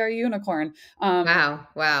literally are a unicorn. Wow.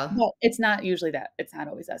 Wow. But it's not usually that. It's not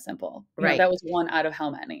always that simple. Right. That was one out of how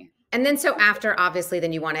many. And then so after, obviously,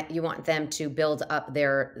 then you want them to build up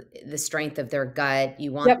the strength of their gut.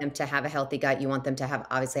 You want Yep. them to have a healthy gut. You want them to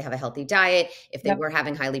obviously have a healthy diet. If they Yep. were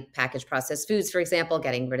having highly packaged processed foods, for example,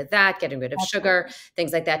 getting rid of that, getting rid of sugar, Absolutely.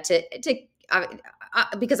 things like that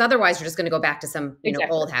because otherwise you're just going to go back to some,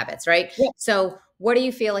 Exactly. old habits, right? Yep. So what do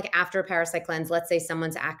you feel like after a parasite cleanse? Let's say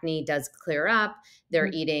someone's acne does clear up, they're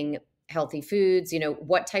Mhm. eating healthy foods,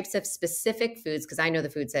 what types of specific foods, because I know the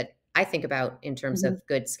foods that I think about in terms Mhm. of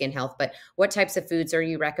good skin health, but what types of foods are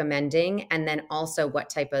you recommending? And then also what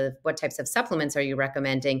types of supplements are you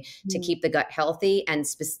recommending to Mhm. keep the gut healthy and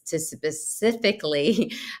to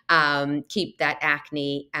specifically keep that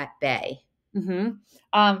acne at bay? Mhm.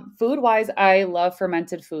 Food-wise, I love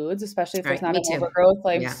fermented foods, especially if All there's right. not Me an too. overgrowth.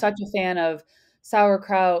 I'm Yeah. such a fan of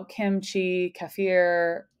sauerkraut, kimchi,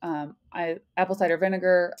 kefir, apple cider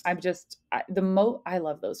vinegar. I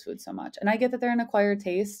love those foods so much, and I get that they're an acquired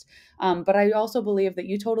taste, but I also believe that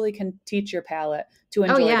you totally can teach your palate to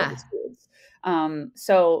Oh enjoy yeah. those foods.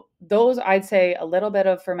 So those, I'd say a little bit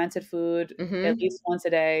of fermented food at Mm-hmm. least once a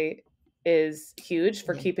day is huge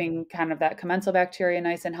for Yeah. keeping kind of that commensal bacteria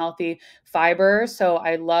nice and healthy. Fiber. So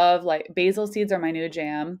I love, like, basil seeds are my new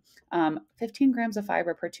jam. 15 grams of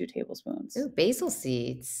fiber per 2 tablespoons. Ooh, basil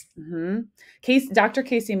seeds. Mm-hmm. Dr.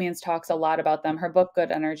 Casey Means talks a lot about them. Her book,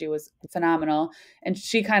 Good Energy, was phenomenal. And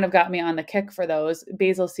she kind of got me on the kick for those.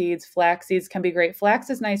 Basil seeds, flax seeds can be great.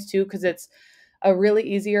 Flax is nice too, because it's a really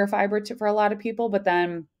easier fiber for a lot of people, but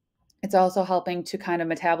then it's also helping to kind of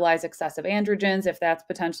metabolize excessive androgens if that's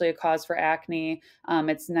potentially a cause for acne.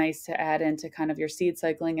 It's nice to add into kind of your seed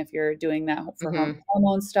cycling if you're doing that for Mm-hmm.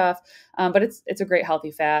 hormone stuff. But it's a great healthy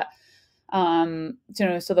fat.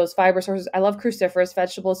 So those fiber sources. I love cruciferous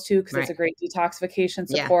vegetables too, because it's Right. a great detoxification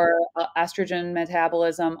Yeah. support, estrogen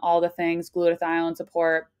metabolism, all the things, glutathione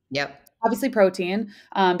support. Yep. Obviously protein,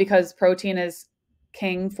 because protein is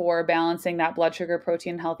king for balancing that blood sugar,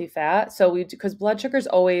 protein, healthy fat. So because blood sugar is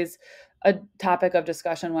always a topic of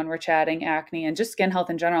discussion when we're chatting acne and just skin health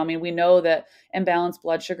in general. I mean, we know that imbalanced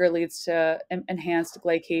blood sugar leads to enhanced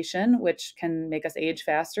glycation, which can make us age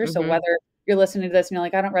faster. So Mm-hmm. whether you're listening to this and you're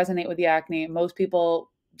like, I don't resonate with the acne, most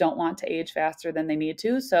people don't want to age faster than they need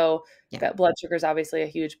to. So Yeah. that blood sugar is obviously a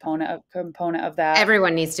huge component of that.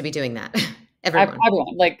 Everyone needs to be doing that. Everyone.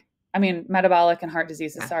 Everyone, like, I mean, metabolic and heart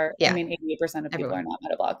diseases Yeah. are, I Yeah. mean, 88% of people Everyone. are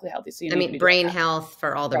not metabolically healthy, so you I need to mean, be doing brain that. health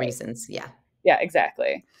for all the Right. reasons. Yeah. Yeah,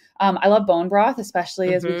 exactly. I love bone broth,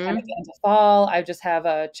 especially as we kind of Mm-hmm. get into fall. I just have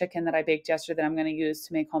a chicken that I baked yesterday that I'm gonna use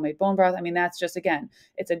to make homemade bone broth. I mean, that's just, again,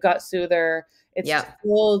 it's a gut soother. It's Yep.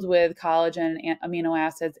 filled with collagen and amino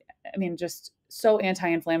acids. I mean, just so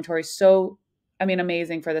anti-inflammatory, so, I mean,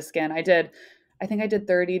 amazing for the skin. I think I did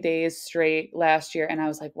 30 days straight last year, and I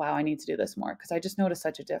was like, wow, I need to do this more because I just noticed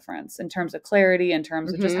such a difference in terms of clarity, in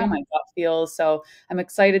terms of just how Mm-hmm. my gut feels. So I'm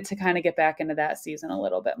excited to kind of get back into that season a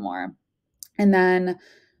little bit more. And then,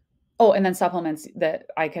 oh, and then supplements that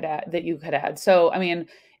I could add, that you could add. So, I mean,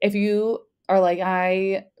 if you are like,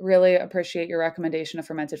 I really appreciate your recommendation of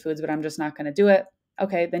fermented foods, but I'm just not going to do it.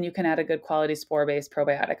 Okay, then you can add a good quality spore-based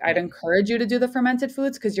probiotic. I'd Right. encourage you to do the fermented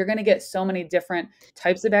foods because you're going to get so many different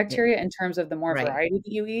types of Yeah. bacteria in terms of the more Right. variety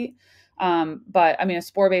that you eat. But I mean, a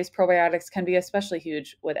spore-based probiotics can be especially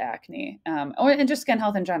huge with acne, and just skin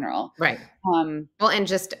health in general. Right. Um, Well, and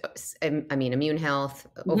just, I mean, immune health,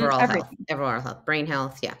 Everything. overall health, brain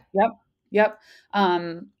health. Yeah. Yep. Yep.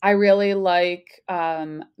 I really like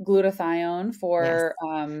glutathione Yes. for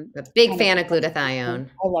A big kind of fan of methylation. glutathione.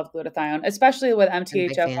 I love glutathione, especially with I'm a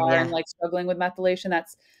big fan. MTHFR and Yeah. like struggling with methylation.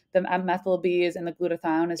 That's the methyl B's, and the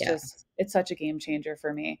glutathione is Yeah. just, it's such a game changer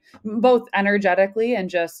for me, both energetically and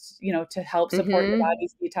just, to help support your Mm-hmm.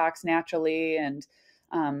 body's detox naturally. And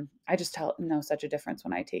I just know such a difference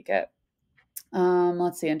when I take it.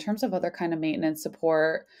 Let's see, in terms of other kind of maintenance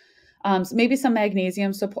support, maybe some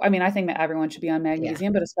magnesium support. I mean, I think that everyone should be on Yeah.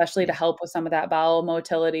 magnesium, but especially to Yeah. help with some of that bowel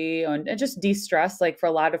motility and just de-stress. Like, for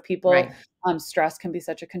a lot of people, Right. stress can be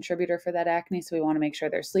such a contributor for that acne. So we want to make sure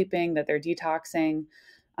they're sleeping, that they're detoxing.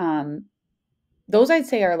 Um, those, I'd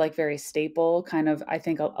say, are like very staple kind of, I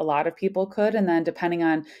think a lot of people could. And then depending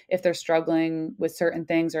on if they're struggling with certain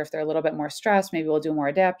things or if they're a little bit more stressed, maybe we'll do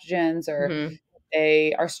more adaptogens, or Mm-hmm.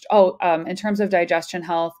 they are in terms of digestion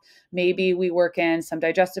health, maybe we work in some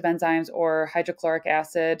digestive enzymes or hydrochloric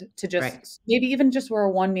acid to Right. just, maybe even just for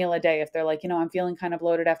one meal a day. If they're like, I'm feeling kind of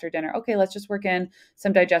bloated after dinner, okay, let's just work in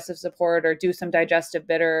some digestive support or do some digestive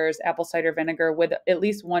bitters, apple cider vinegar with at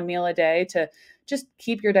least one meal a day to just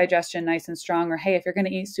keep your digestion nice and strong. Or hey, if you're going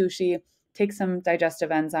to eat sushi, take some digestive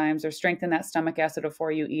enzymes or strengthen that stomach acid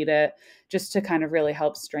before you eat it, just to kind of really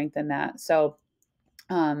help strengthen that. So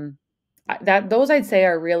those I'd say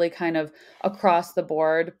are really kind of across the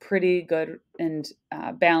board, pretty good and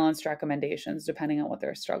balanced recommendations depending on what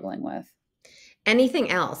they're struggling with. Anything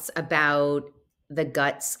else about the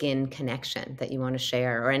gut skin connection that you want to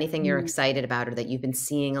share, or anything you're excited about or that you've been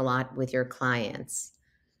seeing a lot with your clients?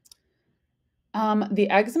 The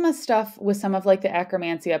eczema stuff with some of like the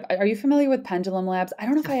acromantia. Are you familiar with Pendulum Labs? I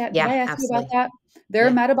don't know if did Yeah, I ask you about absolutely. that? Their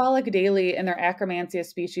Yeah. metabolic daily and their acromantia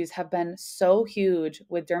species have been so huge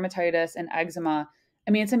with dermatitis and eczema.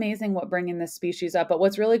 I mean, it's amazing what bringing this species up. But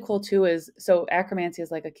what's really cool too is, so acromantia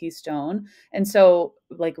is like a keystone. And so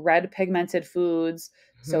like red pigmented foods,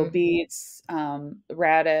 so Mhm. beets,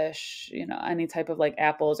 radish, any type of like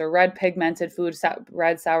apples or red pigmented food,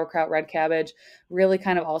 red sauerkraut, red cabbage, really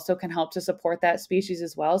kind of also can help to support that species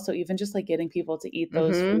as well. So even just like getting people to eat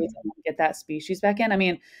those foods Mhm. and get that species back in. I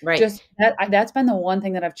mean, Right. just that's been the one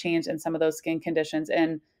thing that I've changed in some of those skin conditions.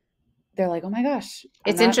 And they're like, "Oh my gosh,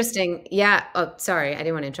 I'm It's not." interesting. Yeah. Oh, sorry. I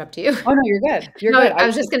didn't want to interrupt you. Oh, no, you're good. You're No, good. I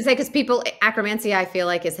was just gonna say, because people acromantia, I feel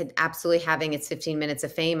like, is absolutely having its 15 minutes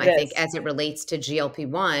of fame, I It think, is. as it relates to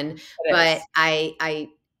GLP-1, It but is. I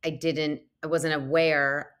wasn't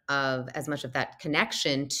aware of as much of that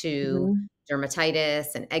connection to Mhm.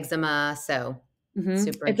 dermatitis and eczema, so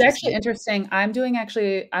Mhm. super It's actually interesting. interesting.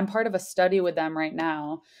 I'm part of a study with them right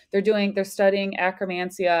now. They're studying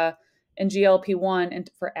acromantia and GLP-1 and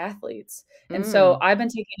for athletes. And so Mm, I've been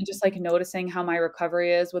taking and just like noticing how my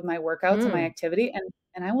recovery is with my workouts and my mm, activity.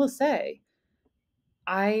 And I will say,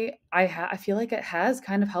 I feel like it has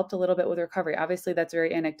kind of helped a little bit with recovery. Obviously, that's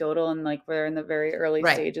very anecdotal and like we're in the very early right,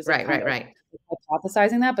 stages of right, kind right, of right.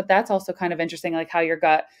 hypothesizing that, but that's also kind of interesting, like how your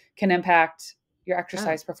gut can impact your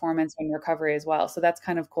Oh, exercise performance and recovery as well. So that's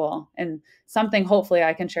kind of cool and something hopefully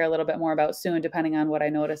I can share a little bit more about soon, depending on what I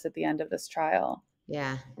notice at the end of this trial.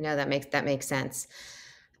 yeah. No, that makes sense.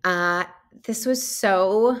 Uh, this was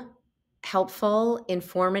so helpful,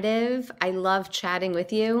 informative. I love chatting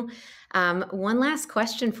with you. One last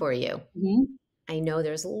question for you. Mhm, I know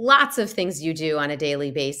there's lots of things you do on a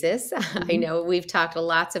daily basis. I mhm, know we've talked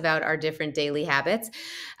lots about our different daily habits,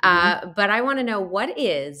 mhm. but I want to know, what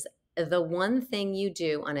is the one thing you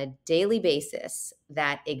do on a daily basis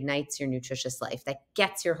that ignites your nutritious life, that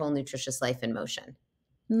gets your whole nutritious life in motion?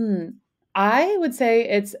 Hmm. I would say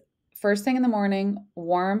it's first thing in the morning,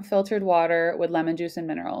 warm filtered water with lemon juice and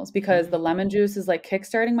minerals, because the Mm, lemon juice is like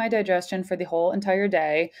kickstarting my digestion for the whole entire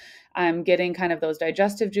day. I'm getting kind of those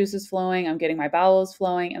digestive juices flowing, I'm getting my bowels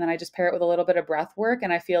flowing, and then I just pair it with a little bit of breath work.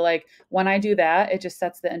 And I feel like when I do that, it just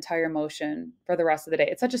sets the entire motion for the rest of the day.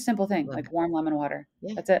 It's such a simple thing, love like it. warm lemon water.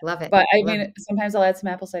 Yeah, That's it. love it. But I Love it. mean, sometimes I'll add some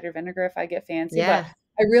apple cider vinegar if I get fancy, but Yeah.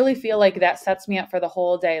 I really feel like that sets me up for the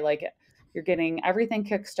whole day. Like you're getting everything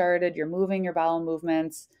kick-started, you're moving your bowel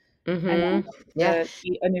movements, and then Yeah. to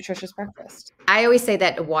eat a nutritious breakfast. I always say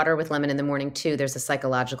that water with lemon in the morning too, there's a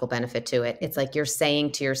psychological benefit to it. It's Mhm. like you're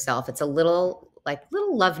saying to yourself, it's a little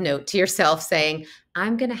love note to yourself saying,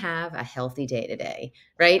 I'm going to have a healthy day today,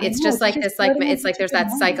 right? I It's know, just it's like like you're this, starting on it's like such a there's good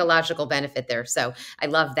that note. psychological benefit there. So I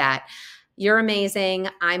love that. You're amazing.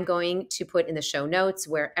 I'm going to put in the show notes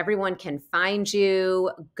where everyone can find you.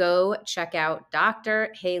 Go check out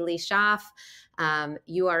Dr. Halie Schoff.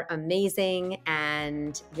 You are amazing,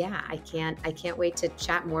 and yeah, I can't wait to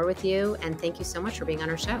chat more with you. And thank you so much for being on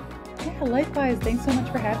our show. Yeah, likewise. Thanks so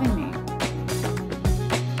much for having me.